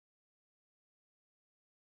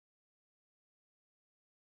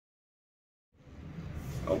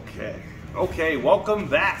Okay, welcome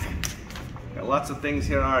back. Got lots of things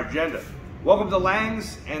here on our agenda. Welcome to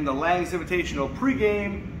Langs and the Langs Invitational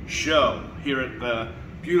pregame show here at the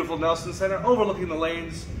beautiful Nelson Center overlooking the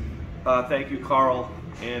lanes. Thank you, Carl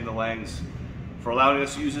and the Langs, for allowing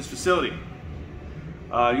us to use this facility.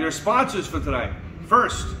 Your sponsors for tonight.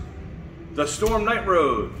 First, the Storm Night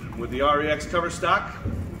Road with the REX cover stock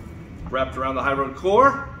wrapped around the high road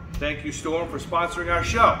core. Thank you, Storm, for sponsoring our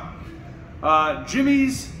show.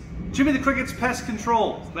 Jimmy the Cricket's Pest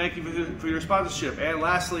Control. Thank you for your sponsorship. And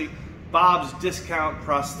lastly, Bob's Discount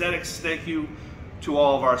Prosthetics. Thank you to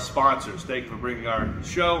all of our sponsors. Thank you for bringing our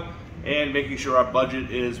show and making sure our budget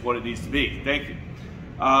is what it needs to be. Thank you.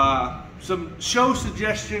 Some show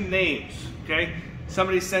suggestion names, okay?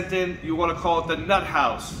 Somebody sent in, you want to call it the Nut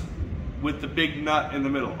House with the big nut in the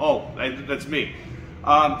middle. Oh, that's me.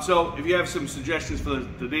 So if you have some suggestions for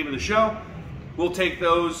the name of the show, we'll take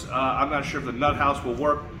those. I'm not sure if the Nut House will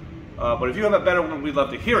work, but if you have a better one, we'd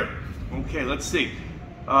love to hear it. Okay, let's see.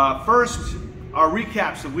 First, our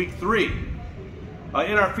recaps of week 3.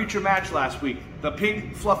 In our feature match last week, the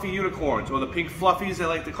Pink Fluffy Unicorns, or the Pink Fluffies, I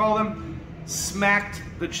like to call them, smacked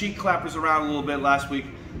the cheek clappers around a little bit last week.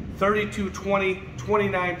 32-20,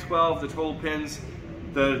 29-12, the total pins.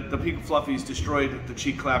 The Pink Fluffies destroyed the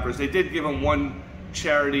cheek clappers. They did give them one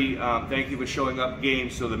charity thank you for showing up game,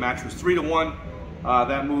 so the match was 3-1.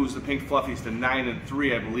 That moves the Pink Fluffies to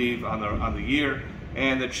 9-3, I believe, on the year,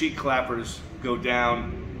 and the cheek clappers go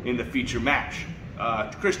down in the feature match.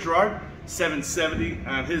 Chris Gerard, 770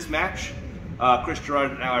 on his match. Chris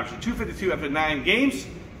Gerard now averages 252 after 9 games.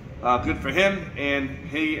 Good for him, and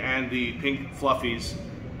he and the Pink Fluffies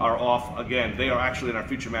are off again. They are actually in our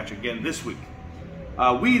feature match again this week.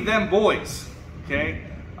 We Them Boys, okay?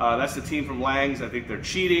 That's the team from Langs. I think they're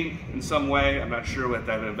cheating in some way. I'm not sure. We have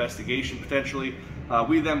to have an investigation potentially.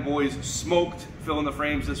 We Them Boys smoked Fill in the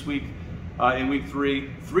Frames this week in week 3,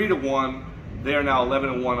 3-1. They are now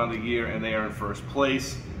 11-1 on the year, and they are in first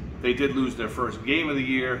place. They did lose their first game of the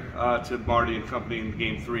year to Marty and company in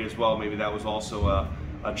game 3 as well. Maybe that was also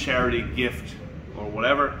a charity gift or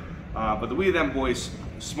whatever. But the We Them Boys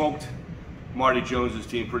smoked Marty Jones's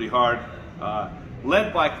team pretty hard.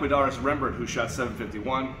 Led by Quidaris Rembert, who shot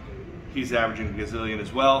 751. He's averaging a gazillion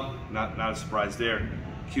as well. Not a surprise there.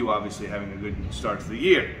 Q obviously having a good start to the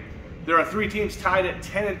year. There are 3 teams tied at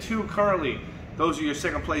 10-2 currently. Those are your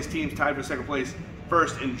second place teams tied for second place.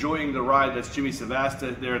 First, Enjoying the Ride. That's Jimmy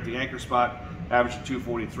Savasta there at the anchor spot, averaging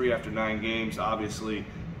 243 after 9 games. Obviously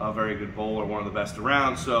a very good bowler, one of the best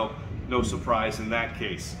around, so no surprise in that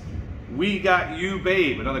case. We Got You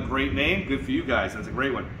Babe, another great name. Good for you guys. That's a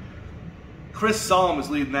great one. Chris Solom is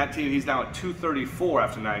leading that team. He's now at 234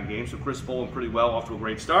 after 9 games, so Chris bowling pretty well, off to a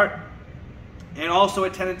great start. And also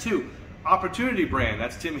at 10-2, Opportunity Brand.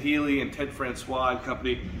 That's Tim Healy and Ted Francois and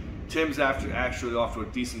company. Tim's actually off to a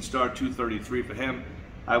decent start, 233 for him.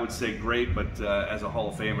 I would say great, but as a Hall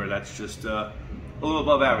of Famer, that's just a little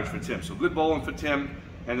above average for Tim. So good bowling for Tim,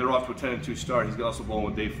 and they're off to a 10-2 start. He's also bowling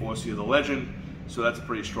with Dave Forsey, the legend, so that's a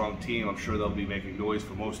pretty strong team. I'm sure they'll be making noise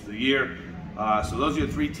for most of the year. So those are your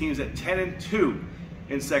 3 teams at 10-2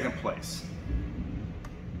 in second place.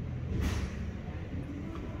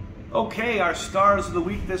 Okay, our stars of the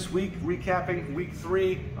week this week, recapping week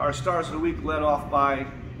 3. Our stars of the week led off by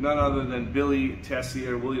none other than Billy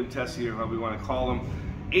Tessier, William Tessier, however we want to call him.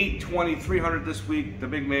 820, 300 this week. The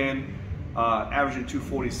big man, averaging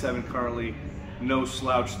 247 currently. No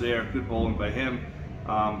slouch there. Good bowling by him.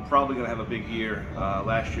 Probably going to have a big year.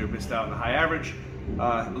 Last year missed out on the high average.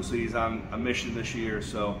 Looks like he's on a mission this year,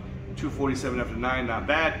 so 247 after 9, not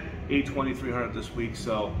bad. 820, 300 this week,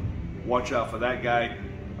 so watch out for that guy.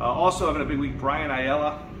 Also having a big week, Brian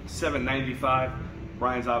Ayala, 795.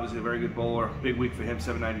 Brian's obviously a very good bowler. Big week for him,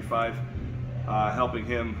 795, helping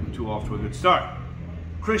him off to a good start.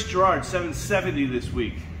 Chris Gerard, 770 this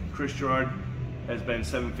week. Chris Gerard has been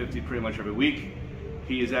 750 pretty much every week.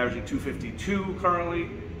 He is averaging 252 currently.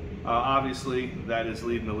 Obviously, that is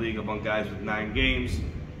leading the league among guys with 9 games.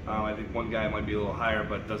 I think one guy might be a little higher,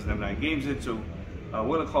 but doesn't have 9 games in. So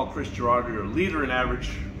we're going to call Chris Gerard your leader in average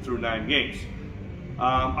through 9 games.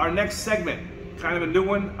 Our next segment, kind of a new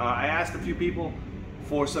one. I asked a few people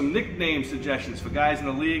for some nickname suggestions for guys in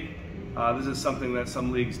the league. This is something that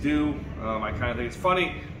some leagues do. I kind of think it's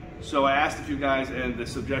funny. So I asked a few guys, and the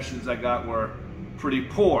suggestions I got were pretty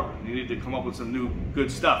poor. You need to come up with some new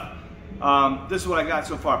good stuff. This is what I got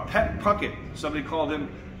so far. Pep Puckett, somebody called him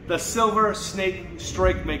the Silver Snake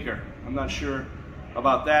Strike Maker. I'm not sure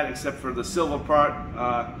about that, except for the silver part.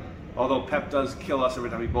 Although Pep does kill us every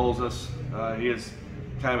time he bowls us. He is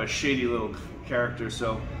kind of a shady little character.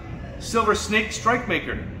 So Silver Snake Strike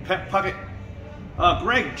Maker, Pep Puckett.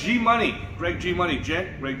 Greg G Money, Greg G Money,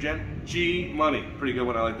 G Money, pretty good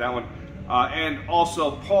one. I like that one. And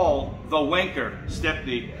also Paul the Wanker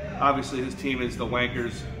Stepney. Obviously, his team is the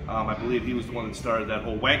Wankers. I believe he was the one that started that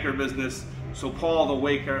whole wanker business. So Paul the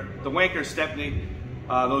Wanker Stepney.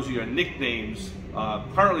 Those are your nicknames.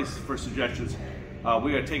 Currently, for suggestions,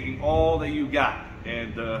 we are taking all that you got,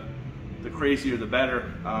 and the crazier the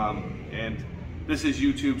better. And this is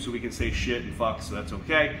YouTube, so we can say shit and fuck, so that's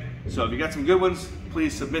okay. So if you got some good ones,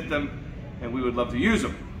 please submit them, and we would love to use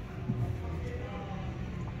them.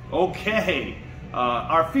 Okay,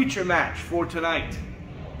 our feature match for tonight.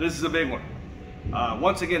 This is a big one.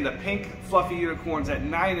 Once again, the Pink Fluffy Unicorns at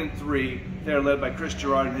 9-3. They're led by Chris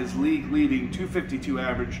Gerard and his league-leading 252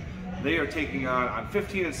 average. They are taking on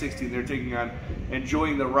 15 and 16. They're taking on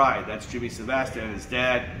Enjoying the Ride. That's Jimmy Savasta and his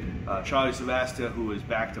dad, Charlie Savasta, who is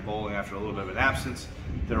back to bowling after a little bit of an absence.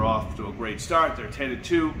 They're off to a great start. They're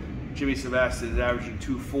 10-2. Jimmy Savasta is averaging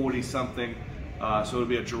 240 something. So it'll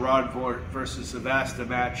be a Gerard versus Savasta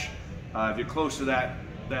match. If you're close to that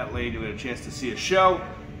lane, you'll get a chance to see a show.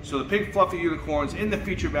 So the Pink Fluffy Unicorns in the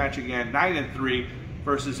feature match again, 9-3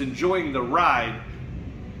 versus Enjoying the Ride,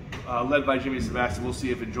 led by Jimmy Savasta. We'll see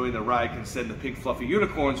if Enjoying the Ride can send the Pink Fluffy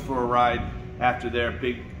Unicorns for a ride after their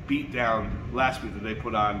big beatdown last week that they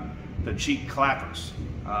put on the Cheek Clappers.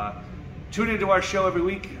 Tune into our show every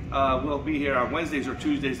week. We'll be here on Wednesdays or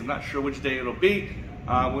Tuesdays. I'm not sure which day it'll be.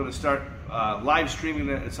 We're going to start live streaming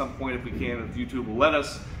it at some point if we can, if YouTube will let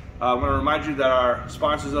us. I'm going to remind you that our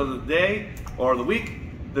sponsors of the day or the week,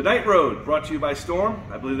 The Night Road, brought to you by Storm.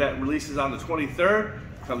 I believe that releases on the 23rd.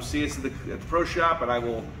 Come see us at the pro shop, and I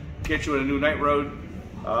will get you a new Night Road.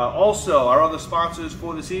 Also, our other sponsors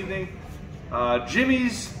for this evening, Jimmy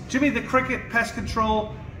the Cricket Pest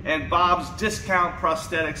Control and Bob's Discount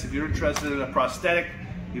Prosthetics. If you're interested in a prosthetic,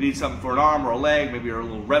 you need something for an arm or a leg, maybe you're a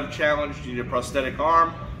little rev challenged, you need a prosthetic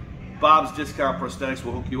arm, Bob's Discount Prosthetics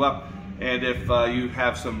will hook you up. And if you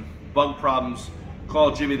have some bug problems,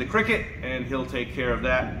 call Jimmy the Cricket and he'll take care of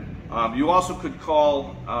that. You also could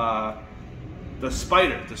call the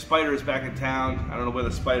Spider. The Spider is back in town. I don't know where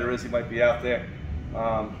the Spider is. He might be out there.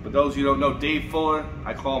 But those you don't know, Dave Fuller,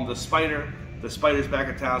 I call him the Spider. The Spider's back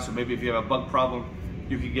in town, so maybe if you have a bug problem,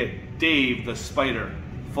 you can get Dave the Spider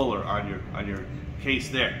Fuller on your case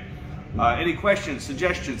there. Any questions,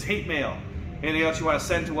 suggestions, hate mail, anything else you want to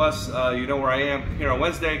send to us, you know where I am here on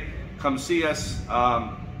Wednesday. Come see us.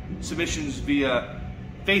 Submissions via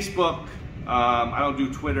Facebook. I don't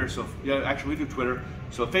do Twitter, so yeah, actually we do Twitter.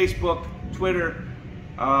 So Facebook, Twitter,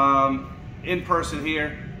 in person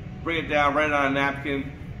here. Bring it down, write it on a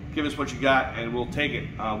napkin, give us what you got, and we'll take it.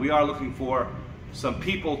 We are looking for some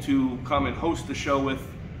people to come and host the show with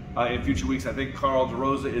in future weeks. I think Carl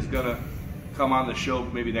DeRosa is going to come on the show.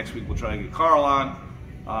 Maybe next week we'll try to get Carl on.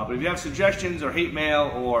 But if you have suggestions or hate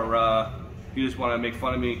mail, or if you just want to make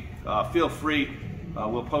fun of me, feel free.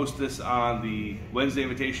 We'll post this on the Wednesday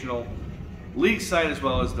Invitational League site as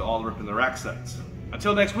well as all the Rip in the Rack sites.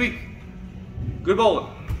 Until next week, good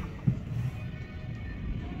bowling.